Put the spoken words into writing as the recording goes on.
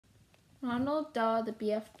Ronald, Dahl, the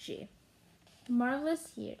BFG.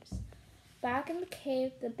 Marvelous years. Back in the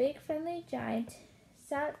cave, the big friendly giant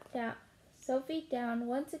sat down, Sophie down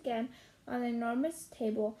once again on an enormous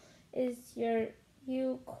table. Is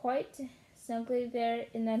you quite snugly there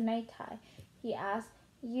in the night time? He asked.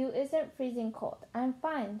 You isn't freezing cold. I'm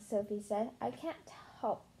fine, Sophie said. I can't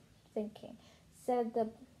help thinking, said the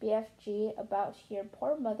BFG, about your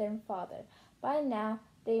poor mother and father. By now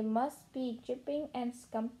they must be dripping and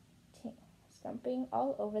scumping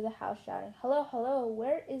all over the house, shouting, Hello, hello,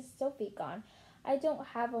 where is Sophie gone? I don't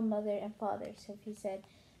have a mother and father, Sophie said.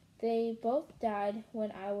 They both died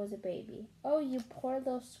when I was a baby. Oh, you poor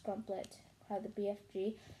little scrumplet, cried the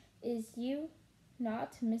BFG. Is you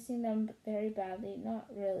not missing them very badly? Not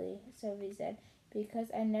really, Sophie said, because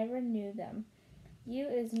I never knew them. You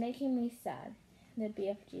is making me sad, the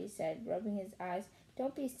BFG said, rubbing his eyes.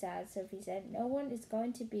 Don't be sad, Sophie said. No one is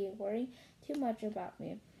going to be worrying too much about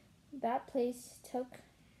me. That place took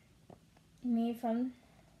me from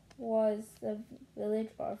was the village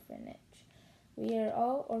orphanage. We are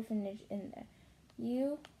all orphanage in there.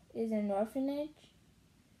 You is an orphanage?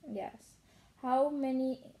 Yes. How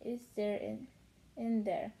many is there in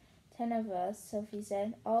there? 10 of us, Sophie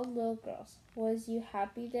said, all little girls. Was you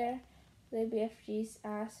happy there? The BFG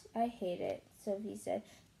asked. I hate it, Sophie said.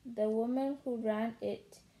 The woman who ran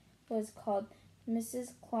it was called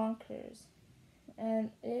Mrs. Clonkers,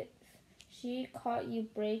 and if she caught you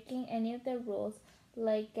breaking any of the rules,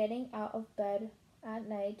 like getting out of bed at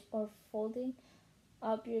night or folding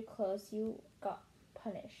up your clothes, you got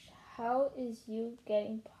punished. How is you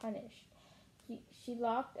getting punished? She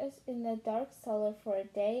locked us in the dark cellar for a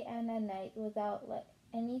day and a night without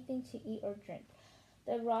anything to eat or drink.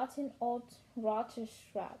 The rotten old raptor,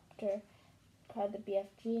 cried the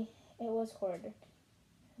BFG. It was horrid,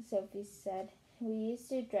 Sophie said. We used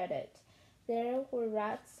to dread it. There were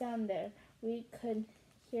rats down there. We could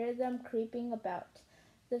hear them creeping about.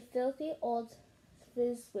 The filthy old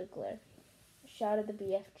fizzwiggler, shouted the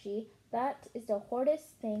BFG. That is the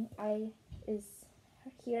horridest thing I is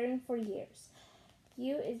hearing for years.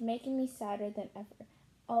 You is making me sadder than ever.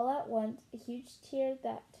 All at once, a huge tear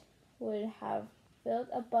that would have filled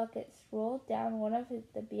a bucket rolled down one of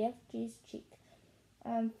the BFG's cheek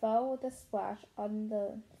and fell with a splash on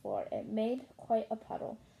the floor. It made quite a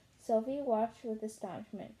puddle. Sophie watched with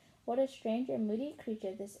astonishment. What a strange and moody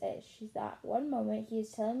creature this is, she thought. One moment he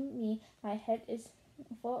is telling me my head is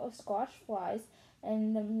full of squash flies,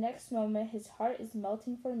 and the next moment his heart is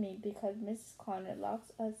melting for me because Mrs. Connor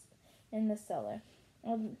locks us in the cellar.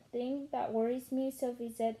 The thing that worries me,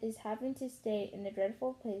 Sophie said, is having to stay in the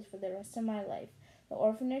dreadful place for the rest of my life. The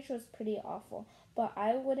orphanage was pretty awful, but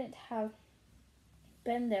I wouldn't have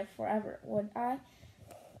been there forever, would I?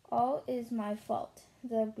 All is my fault,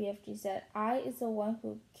 the BFG said. I is the one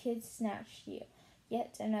who kid-snatched you.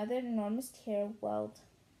 Yet another enormous tear welled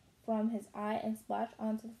from his eye and splashed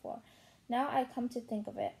onto the floor. Now I come to think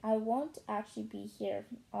of it, I won't actually be here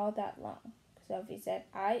all that long, Sophie said.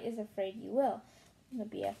 I is afraid you will, the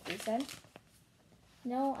BFG said.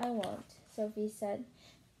 No, I won't, Sophie said.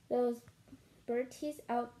 Those Berties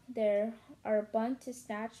out there are bound to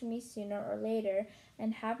snatch me sooner or later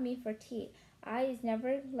and have me for tea. I is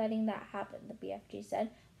never letting that happen, the BFG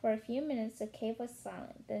said. For a few minutes the cave was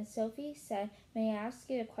silent. Then Sophie said, May I ask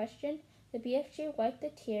you a question? The BFG wiped the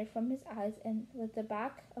tear from his eyes and with the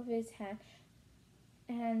back of his hand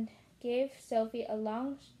and gave Sophie a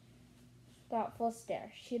long, thoughtful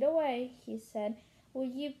stare. Shoot away, he said. Will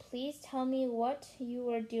you please tell me what you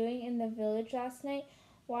were doing in the village last night?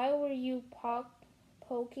 Why were you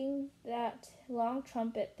poking that long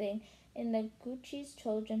trumpet thing in the Gucci's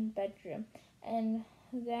children's bedroom and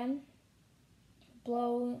then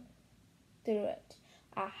blowing through it?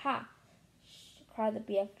 Aha! Cried the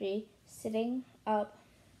BFG, sitting up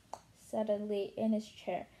suddenly in his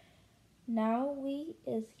chair. Now we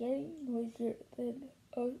is getting noisier than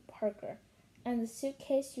Parker. And the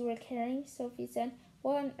suitcase you were carrying, Sophie said.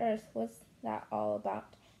 What on earth was that all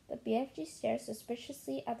about? The BFG stared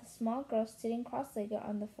suspiciously at the small girl sitting cross-legged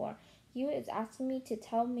on the floor. You is asking me to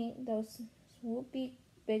tell me those swoopy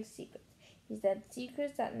big secrets, he said.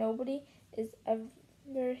 Secrets that nobody is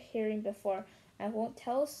ever hearing before. I won't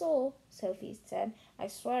tell a soul, Sophie said. I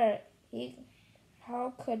swear it.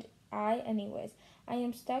 How could I anyways? I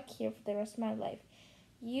am stuck here for the rest of my life.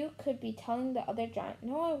 You could be telling the other giant.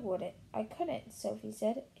 No, I wouldn't. I couldn't, Sophie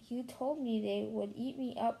said. You told me they would eat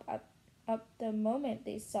me up the moment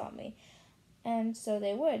they saw me. And so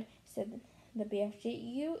they would, said the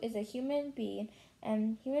BFG. You is a human being,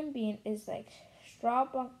 and human being is like straw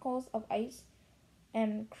buckles of ice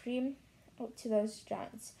and cream to those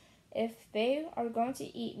giants. If they are going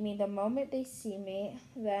to eat me the moment they see me,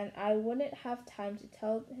 then I wouldn't have time to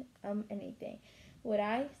tell them anything. Would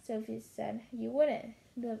I? Sophie said. You wouldn't,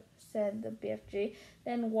 said the BFG.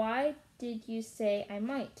 Then why did you say I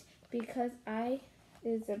might? Because I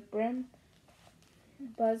is a brim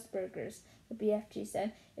buzzburgers, the BFG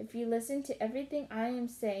said. If you listen to everything I am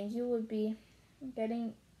saying, you would be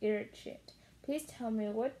getting irritated. Please tell me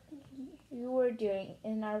what you were doing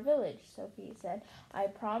in our village, Sophie said. I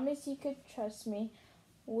promise you could trust me.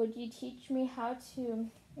 Would you teach me how to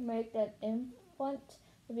make an implant?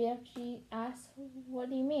 The BFG asked. What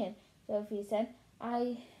do you mean? Sophie said.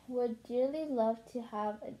 I would dearly love to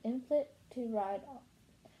have an implant to ride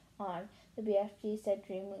on, the BFG said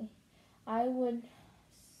dreamily. I would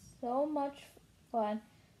so much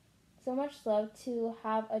love to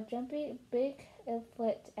have a jumpy big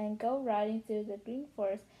implant and go riding through the green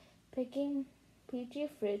forest, picking peachy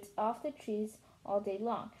fruits off the trees all day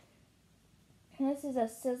long. This is a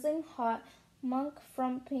sizzling hot monk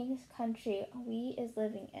from pink country we is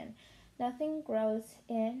living in. Nothing grows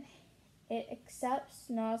in it except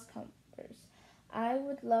cucumbers. I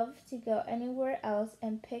would love to go anywhere else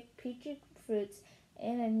and pick peachy fruits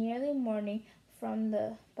in a nearly morning from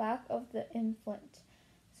the back of the infant.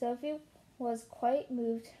 Sophie was quite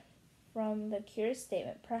moved from the curious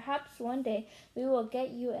statement. Perhaps one day we will get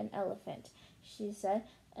you an elephant, she said,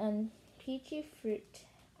 and peachy fruit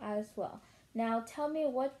as well. Now tell me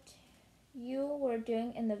what you were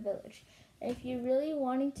doing in the village. If you're really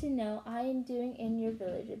wanting to know, I am doing in your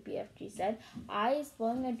village, the BFG said. I is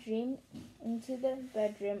blowing a dream into the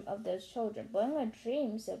bedroom of those children. Blowing a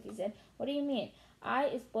dream, Sophie said. What do you mean? I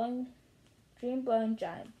is blowing dream blowing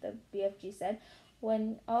giant, the BFG said.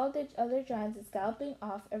 When all the other giants is galloping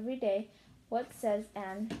off every day, what says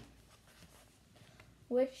Anne?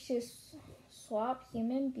 Which to swap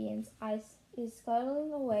human beings is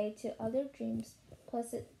scuttling away to other dreams,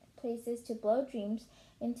 places to blow dreams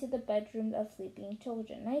into the bedrooms of sleeping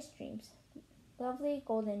children. Nice dreams, lovely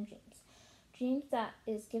golden dreams, dreams that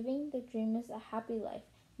is giving the dreamers a happy life.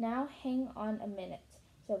 Now hang on a minute,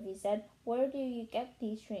 Sophie said. Where do you get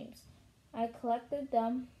these dreams? I collected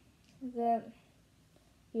them, the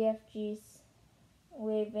BFG's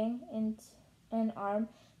waving an arm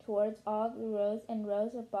towards all the rows and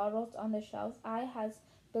rows of bottles on the shelves. I has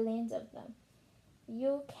billions of them.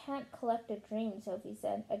 You can't collect a dream, Sophie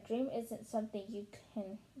said. A dream isn't something you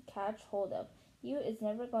can catch hold of. You is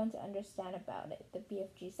never going to understand about it, the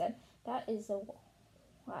BFG said. That is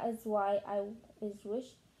why I is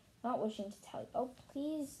not wishing to tell you. Oh,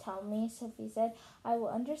 please tell me, Sophie said. I will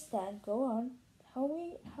understand. Go on. Tell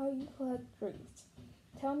me how you collect dreams.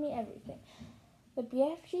 Tell me everything. The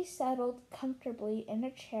BFG settled comfortably in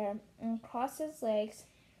a chair and crossed his legs.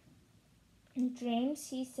 Dreams,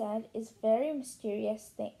 he said, is very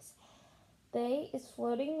mysterious things. They is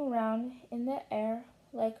floating around in the air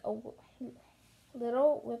like a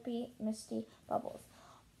little whippy misty bubbles.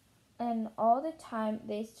 And all the time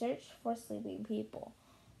they search for sleeping people.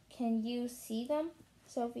 Can you see them?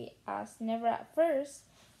 Sophie asked. Never at first.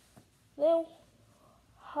 Then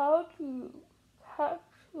how do you catch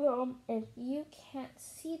them if you can't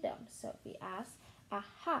see them? Sophie asked.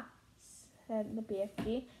 Aha, said the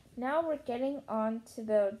BFG. Now we're getting on to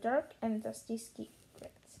the dark and dusty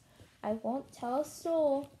secrets. I won't tell a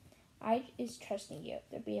soul. I is trusting you,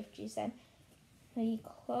 the BFG said. He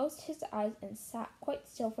closed his eyes and sat quite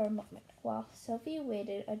still for a moment, while Sophie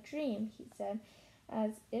waited. A dream, he said,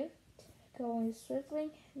 as if going swiftly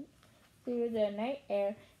through the night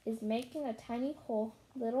air is making a tiny whole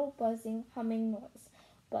little buzzing, humming noise.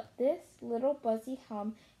 But this little buzzy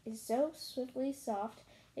hum is so swiftly soft,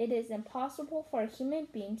 it is impossible for a human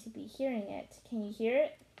being to be hearing it. Can you hear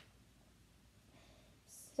it?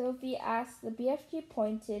 Sophie asked. The BFG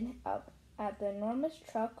pointed up at the enormous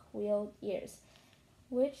truck-wheeled ears,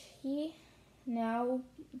 which he now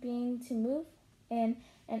began to move in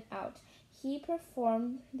and out. He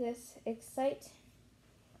performed this excite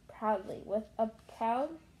proudly, with a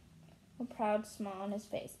proud smile on his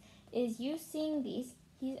face. Is you seeing these?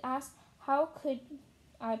 He asked. How could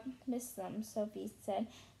I miss them? Sophie said.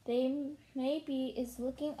 They maybe is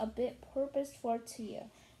looking a bit purposeful to you,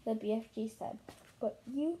 the BFG said. But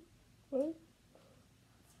you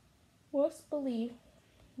must believe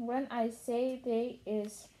when I say they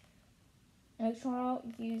is external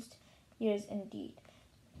used ears indeed.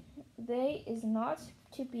 They is not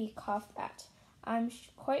to be coughed at. I'm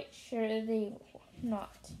quite sure they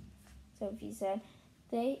not, Sophie said.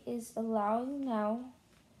 They is allowing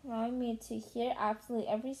me to hear absolutely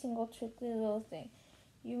every single tricky little thing.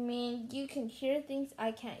 You mean you can hear things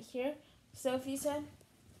I can't hear? Sophie said.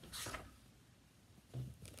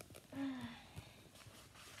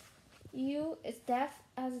 You is deaf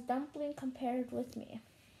as a dumpling compared with me.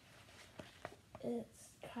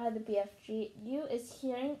 Cried the BFG. You is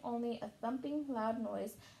hearing only a thumping loud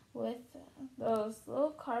noise with those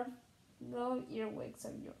little earwigs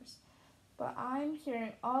of yours. But I'm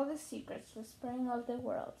hearing all the secrets whispering of the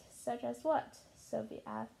world. Such as what? Sophie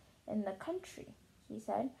asked. In the country, he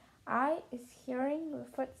said. I is hearing the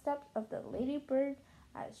footsteps of the ladybird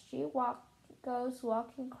as she goes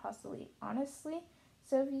walking across the lake. Honestly,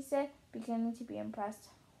 Sophie said, beginning to be impressed.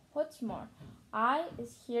 What's more, I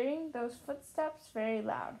is hearing those footsteps very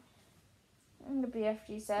loud. And the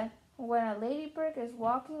BFG said, when a ladybird is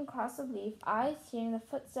walking across a leaf, I is hearing the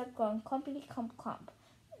footstep going clumpity clump clump,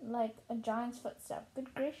 like a giant's footstep.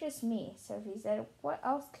 Good gracious me, Sophie said. What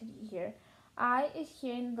else could you hear? I is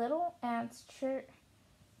hearing little ants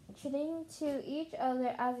chitting to each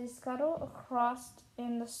other as they scuttle across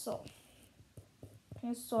in the soil.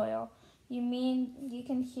 You mean you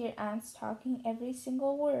can hear ants talking every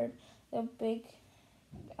single word? The big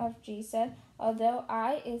FG said, although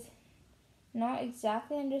I is not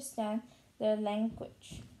exactly understand their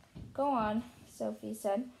language. Go on, Sophie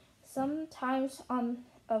said. Sometimes on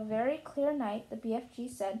a very clear night, the BFG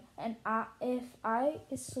said, and if I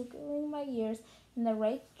is swiveling my ears in the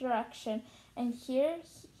right direction and hear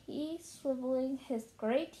he swiveling his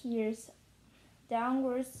great ears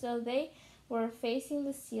downwards so they were facing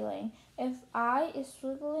the ceiling. If I is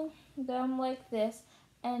swiveling them like this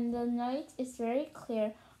and the night is very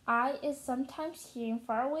clear, I is sometimes hearing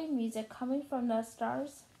faraway music coming from the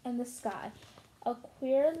stars and the sky. A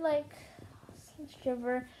queer like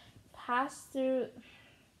shiver passed through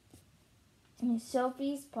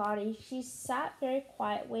Sophie's body. She sat very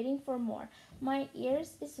quiet, waiting for more. My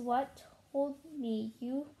ears is what told me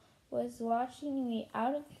you was watching me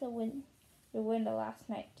out of the window last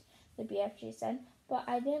night, the BFG said. But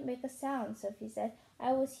I didn't make a sound, Sophie said.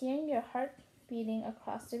 I was hearing your heart beating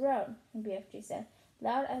across the road, the BFG said.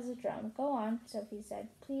 Loud as a drum. Go on, Sophie said.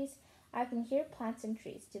 Please, I can hear plants and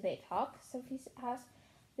trees. Do they talk? Sophie asked.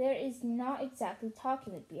 There is not exactly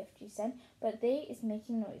talking, the BFG said, but they is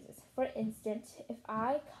making noises. For instance, if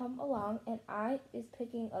I come along and I is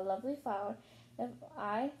picking a lovely flower, if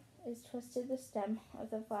I is twisted the stem of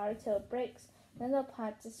the flower till it breaks, then the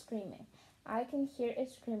plant is screaming. I can hear it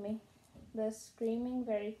screaming, the screaming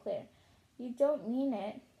very clear. You don't mean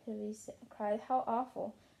it, Sophie cried. How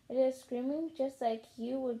awful. It is screaming just like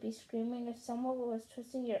you would be screaming if someone was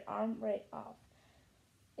twisting your arm right off.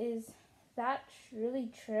 Is that really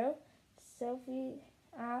true? Sophie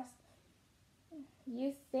asked.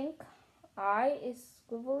 You think I is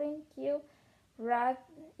squibbling you?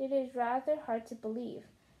 It is rather hard to believe.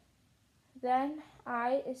 Then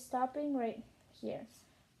I is stopping right here,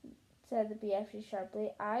 said the BFG sharply.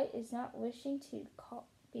 I is not wishing to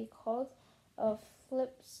be called a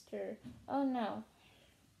flipster. Oh no.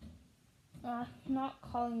 Not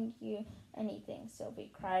calling you anything,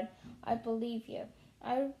 Sophie cried. I believe you.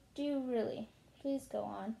 I do really. Please go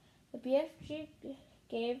on. The BFG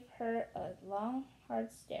gave her a long, hard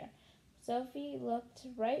stare. Sophie looked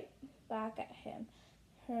right back at him,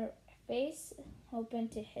 her face open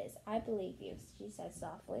to his. I believe you, she said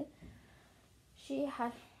softly. She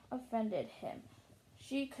had offended him.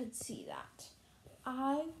 She could see that.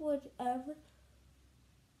 I would ever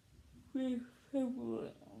be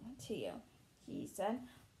tribute to you, he said.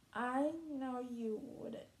 I know you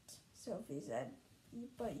wouldn't, Sophie said.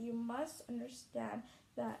 But you must understand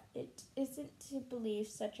that it isn't to believe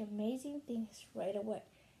such amazing things right away.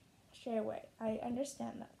 Straight away. I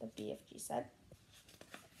understand that, the BFG said.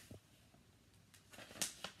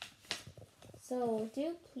 So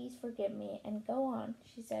do please forgive me and go on,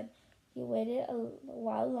 she said. He waited a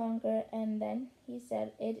while longer and then he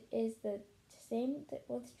said, it is the same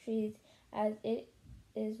with trees as it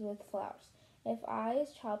is with flowers. If I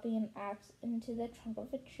is chopping an axe into the trunk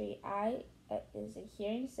of a tree, I is a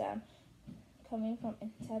hearing sound coming from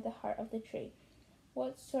inside the heart of the tree.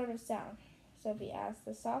 What sort of sound? Sophie asked.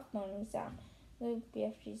 The soft moaning sound, the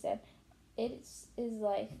BFG said. It is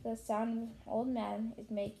like the sound an old man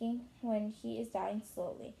is making when he is dying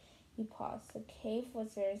slowly. He paused. The cave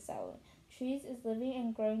was very silent. Trees is living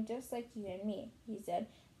and growing just like you and me, he said.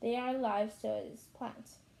 They are alive, so is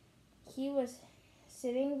plants. He was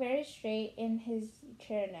sitting very straight in his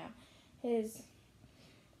chair now, his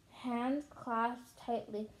hands clasped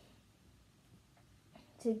tightly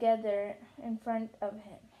together in front of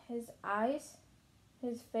him. His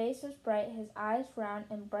face was bright, his eyes round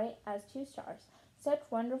and bright as two stars. Such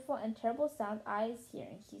wonderful and terrible sounds I is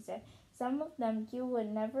hearing, he said. Some of them you would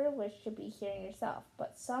never wish to be hearing yourself,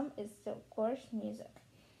 but some is still gorgeous music.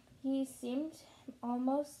 He seemed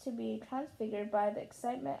almost to be transfigured by the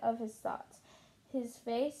excitement of his thoughts. His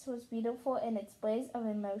face was beautiful in its blaze of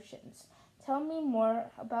emotions. Tell me more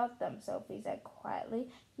about them, Sophie said quietly.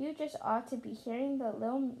 You just ought to be hearing the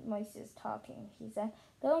little mices talking, he said.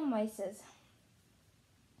 Little mices,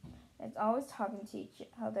 it's always talking to each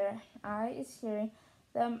other. I is hearing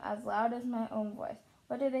them as loud as my own voice.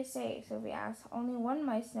 What do they say? Sophie asked. Only one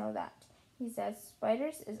mice know that, he said.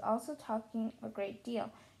 Spiders is also talking a great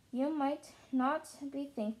deal. You might not be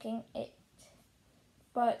thinking it,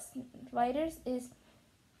 but spiders is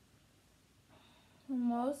the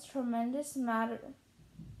most tremendous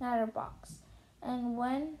matterbox, and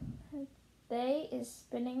when they is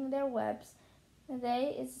spinning their webs,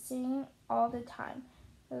 they is singing all the time.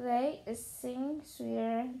 They is singing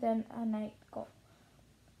sweeter than a nightingale.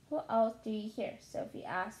 What else do you hear? Sophie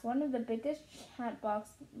asked. One of the biggest chatbox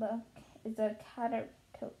is the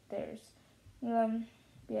caterpillars.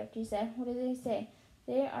 BFG said. What do they say?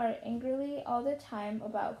 They are angrily all the time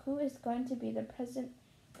about who is going to be the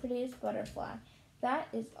prettiest butterfly. That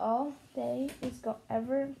is all they is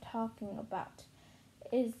ever talking about.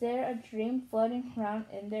 Is there a dream floating around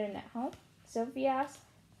in there now? Sophie asked.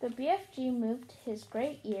 The BFG moved his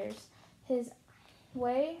great ears his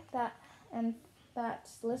way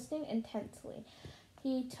that's listening intensely.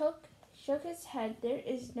 He shook his head. There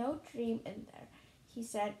is no dream in there, he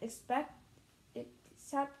said, except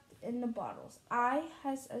in the bottles. I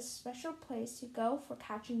has a special place to go for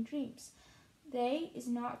catching dreams. They is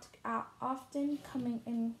not often coming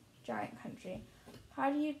in giant country. How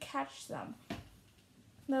do you catch them?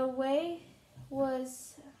 The way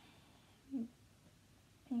was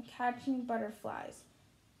catching butterflies,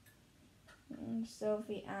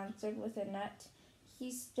 Sophie answered with a net. He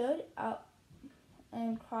stood up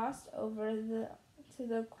and crossed over to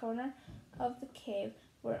the corner of the cave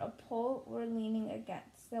where a pole were leaning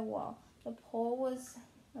against the wall. The pole was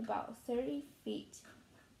about 30 feet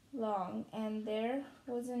long, and there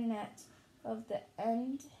was a net of the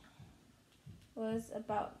end was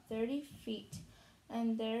about 30 feet,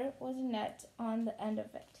 and there was a net on the end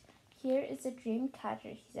of it. Here is a dream catcher,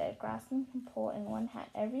 he said, grasping the pole in one hand.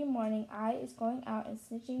 Every morning I is going out and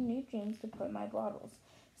snitching new dreams to put in my bottles.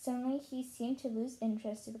 Suddenly he seemed to lose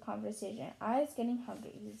interest in the conversation. I is getting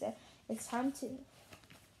hungry, he said.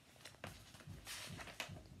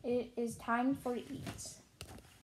 It is time for eats.